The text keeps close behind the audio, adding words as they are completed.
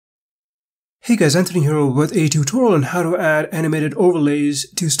Hey guys, Anthony here with a tutorial on how to add animated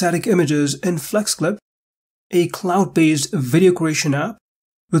overlays to static images in FlexClip, a cloud-based video creation app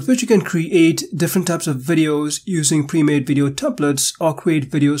with which you can create different types of videos using pre-made video templates or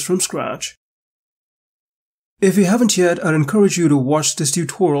create videos from scratch. If you haven't yet, I'd encourage you to watch this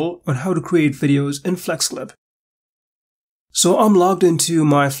tutorial on how to create videos in FlexClip. So I'm logged into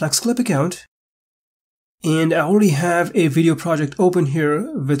my FlexClip account, and I already have a video project open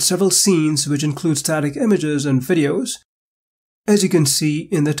here with several scenes which include static images and videos, as you can see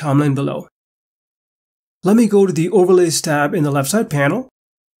in the timeline below. Let me go to the Overlays tab in the left side panel,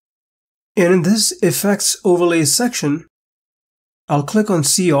 and in this Effects Overlays section, I'll click on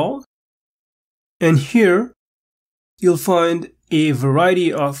See All, and here you'll find a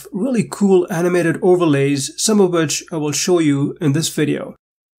variety of really cool animated overlays, some of which I will show you in this video.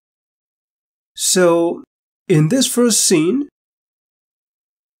 So, in this first scene,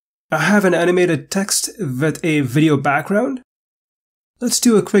 I have an animated text with a video background. Let's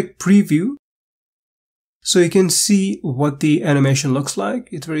do a quick preview so you can see what the animation looks like.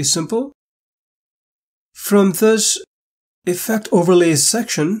 It's very simple. From this Effect Overlays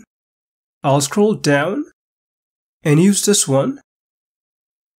section, I'll scroll down and use this one.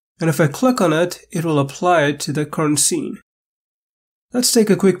 And if I click on it, it will apply it to the current scene. Let's take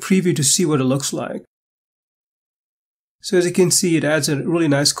a quick preview to see what it looks like. So as you can see, it adds a really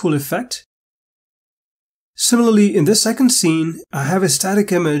nice cool effect. Similarly, in this second scene, I have a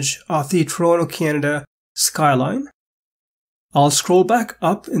static image of the Toronto, Canada skyline. I'll scroll back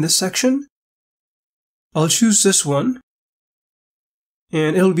up in this section. I'll choose this one,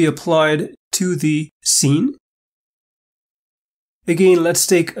 and it'll be applied to the scene. Again, let's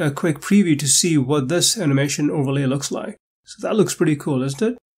take a quick preview to see what this animation overlay looks like. So that looks pretty cool, isn't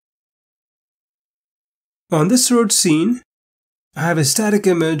it? On this third scene, I have a static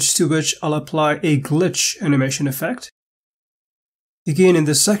image to which I'll apply a glitch animation effect. Again, in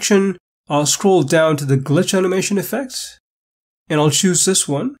this section, I'll scroll down to the glitch animation effects, and I'll choose this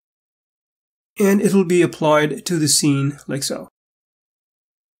one, and it'll be applied to the scene like so.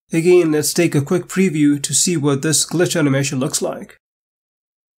 Again, let's take a quick preview to see what this glitch animation looks like.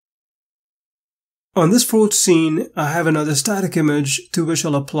 On this fourth scene, I have another static image to which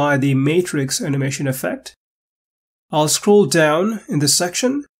I'll apply the matrix animation effect. I'll scroll down in this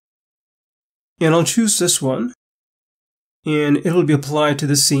section, and I'll choose this one, and it'll be applied to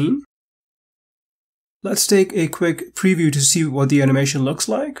the scene. Let's take a quick preview to see what the animation looks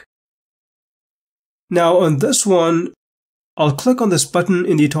like. Now on this one, I'll click on this button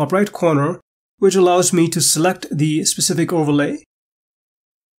in the top right corner, which allows me to select the specific overlay.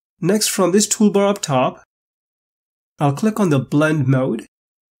 Next, from this toolbar up top, I'll click on the blend mode,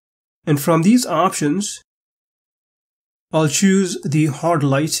 and from these options, I'll choose the hard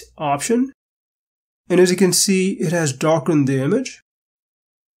light option, and as you can see, it has darkened the image.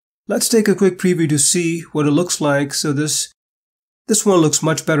 Let's take a quick preview to see what it looks like. So this one looks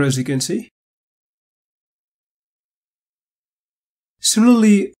much better, as you can see.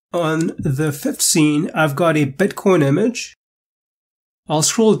 Similarly, on the fifth scene, I've got a Bitcoin image. I'll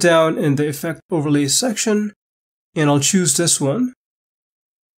scroll down in the Effect Overlays section, and I'll choose this one,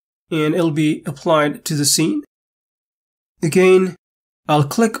 and it'll be applied to the scene. Again, I'll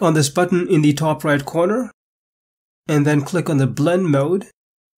click on this button in the top right corner, and then click on the blend mode,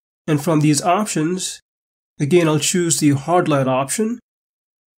 and from these options, again I'll choose the hard light option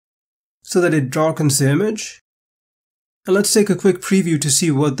so that it darkens the image. And let's take a quick preview to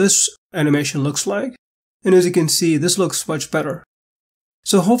see what this animation looks like. And as you can see, this looks much better.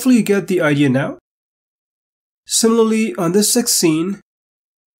 So hopefully you get the idea now. Similarly, on this sixth scene,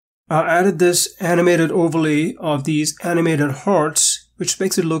 I added this animated overlay of these animated hearts, which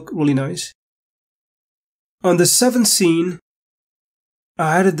makes it look really nice. On the seventh scene,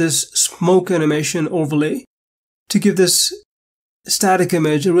 I added this smoke animation overlay to give this static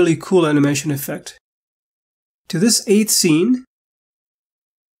image a really cool animation effect. To this eighth scene,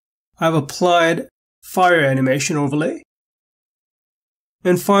 I've applied fire animation overlay.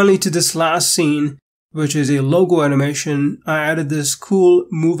 And finally, to this last scene, which is a logo animation, I added this cool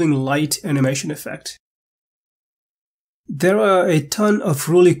moving light animation effect. There are a ton of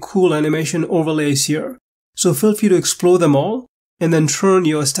really cool animation overlays here, so feel free to explore them all and then turn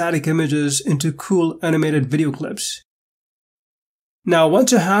your static images into cool animated video clips. Now,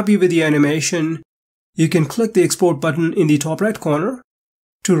 once you're happy with the animation, you can click the export button in the top right corner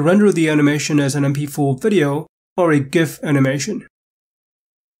to render the animation as an MP4 video or a GIF animation.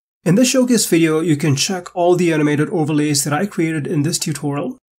 In this showcase video, you can check all the animated overlays that I created in this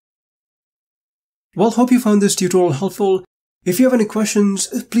tutorial. Well, hope you found this tutorial helpful. If you have any questions,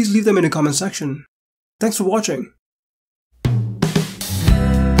 please leave them in the comment section. Thanks for watching.